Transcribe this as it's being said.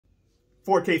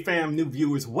4K fam, new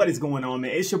viewers, what is going on, man?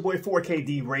 It's your boy 4K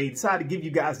D-Ray. Decided to give you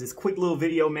guys this quick little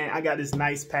video, man. I got this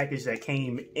nice package that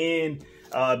came in.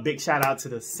 Big shout out to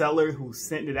the seller who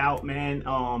sent it out, man.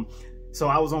 So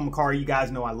I was on Mercari. You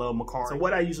guys know I love Mercari. So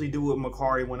what I usually do with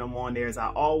Mercari when I'm on there is I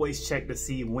always check to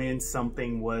see when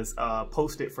something was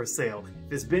posted for sale.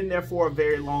 If it's been there for a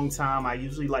very long time, I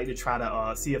usually like to try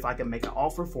to see if I can make an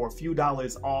offer for a few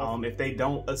dollars off. If they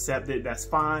don't accept it, that's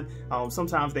fine.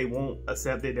 Sometimes they won't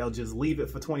accept it. They'll just leave it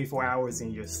for 24 hours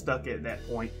and you're stuck at that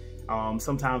point.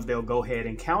 Sometimes they'll go ahead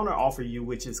and counter offer you,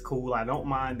 which is cool. I don't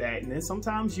mind that. And then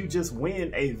sometimes you just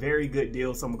win a very good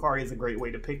deal. So Mercari is a great way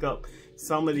to pick up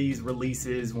some of these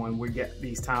releases when we get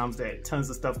these times that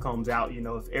tons of stuff comes out. You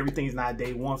know, if everything's not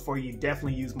day one for you,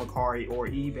 definitely use Mercari or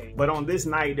eBay. But on this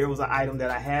night, there was an item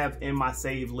that I have in my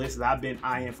save list that I've been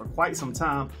eyeing for quite some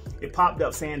time. It popped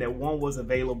up saying that one was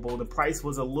available. The price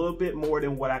was a little bit more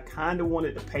than what I kind of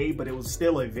wanted to pay, but it was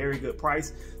still a very good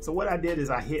price. So what I did is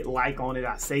I hit like on it.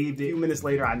 I saved it. A few minutes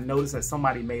later, I noticed that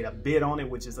somebody made a bid on it,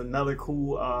 which is another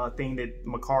cool thing that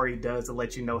Mercari does to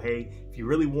let you know, hey, if you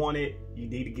really want it, you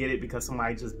need to get it because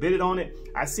somebody just bid it on it.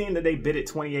 I seen that they bid it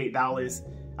 $28.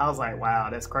 I was like, wow,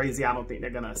 that's crazy. I don't think they're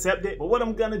gonna accept it. But what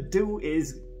I'm gonna do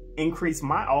is increase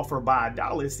my offer by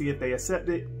 $1, see if they accept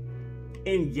it.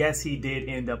 And yes, he did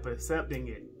end up accepting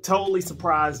it. Totally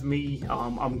surprised me.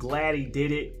 I'm glad he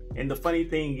did it. And the funny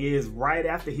thing is, right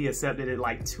after he accepted it,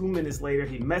 like 2 minutes later,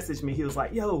 he messaged me. He was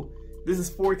like, yo, this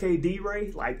is 4K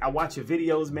D-Ray. Like, I watch your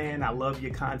videos, man. I love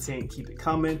your content. Keep it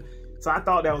coming. So I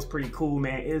thought that was pretty cool,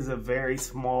 man. It is a very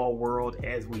small world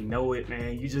as we know it,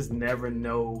 man. You just never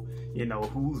know, you know,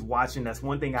 who's watching. That's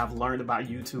one thing I've learned about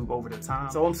YouTube over the time.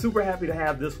 So I'm super happy to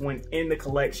have this one in the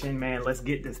collection, man. Let's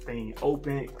get this thing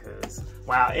open, because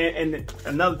wow. And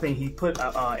another thing, he put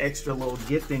a extra little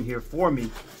gift in here for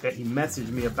me that he messaged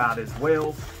me about as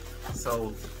well.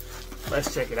 So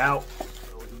let's check it out.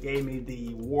 So he gave me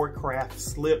the Warcraft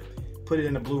slip. Put it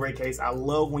in a Blu-ray case. I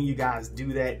love when you guys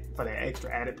do that for that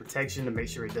extra added protection to make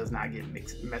sure it does not get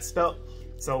messed up.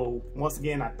 So once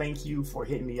again, I thank you for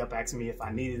hitting me up, asking me if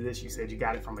I needed this. You said you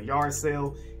got it from a yard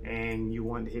sale and you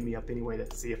wanted to hit me up anyway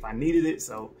to see if I needed it.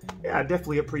 So yeah, I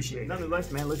definitely appreciate it. Nonetheless,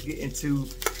 man, let's get into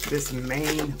this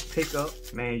main pickup.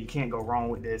 Man, you can't go wrong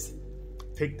with this.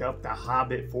 Picked up the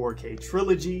Hobbit 4K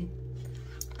trilogy.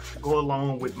 Go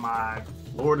along with my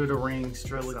Lord of the Rings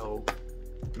trilogy. So,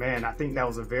 man, I think that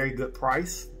was a very good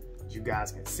price, as you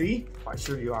guys can see. Quite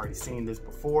sure you already seen this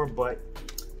before, but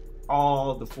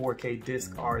all the 4K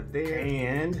discs are there.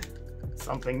 And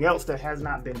something else that has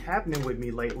not been happening with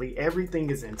me lately, everything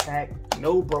is intact.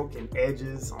 No broken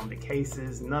edges on the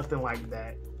cases, nothing like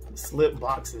that. The slip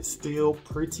box is still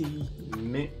pretty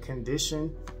mint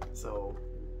condition. So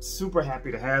super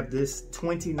happy to have this.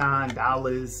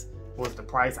 $29 was the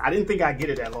price. I didn't think I'd get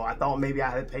it that low. I thought maybe I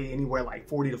had to pay anywhere like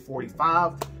 40 to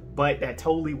 45, but that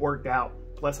totally worked out.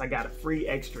 Plus I got a free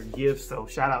extra gift, so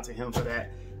shout out to him for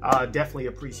that. Definitely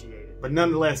appreciate it. But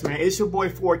nonetheless, man, it's your boy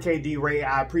 4K D-Ray.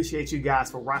 I appreciate you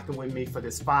guys for rocking with me for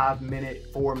this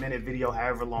 5-minute, 4-minute video,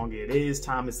 however long it is.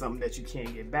 Time is something that you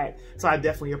can't get back. So I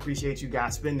definitely appreciate you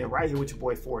guys spending it right here with your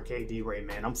boy 4K D-Ray,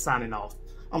 man. I'm signing off.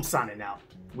 I'm signing out.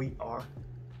 We are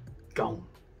gone.